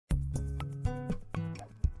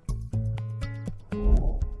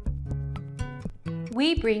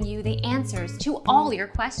We bring you the answers to all your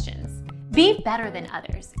questions. Be better than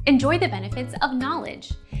others. Enjoy the benefits of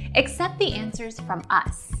knowledge. Accept the answers from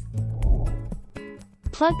us.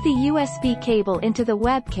 Plug the USB cable into the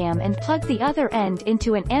webcam and plug the other end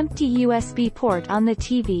into an empty USB port on the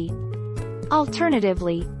TV.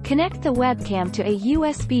 Alternatively, connect the webcam to a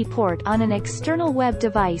USB port on an external web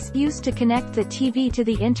device used to connect the TV to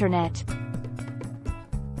the internet.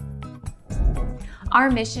 Our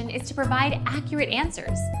mission is to provide accurate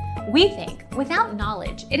answers. We think without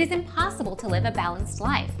knowledge, it is impossible to live a balanced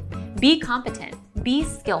life. Be competent, be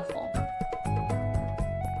skillful.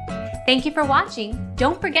 Thank you for watching.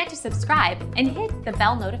 Don't forget to subscribe and hit the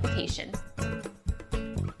bell notification.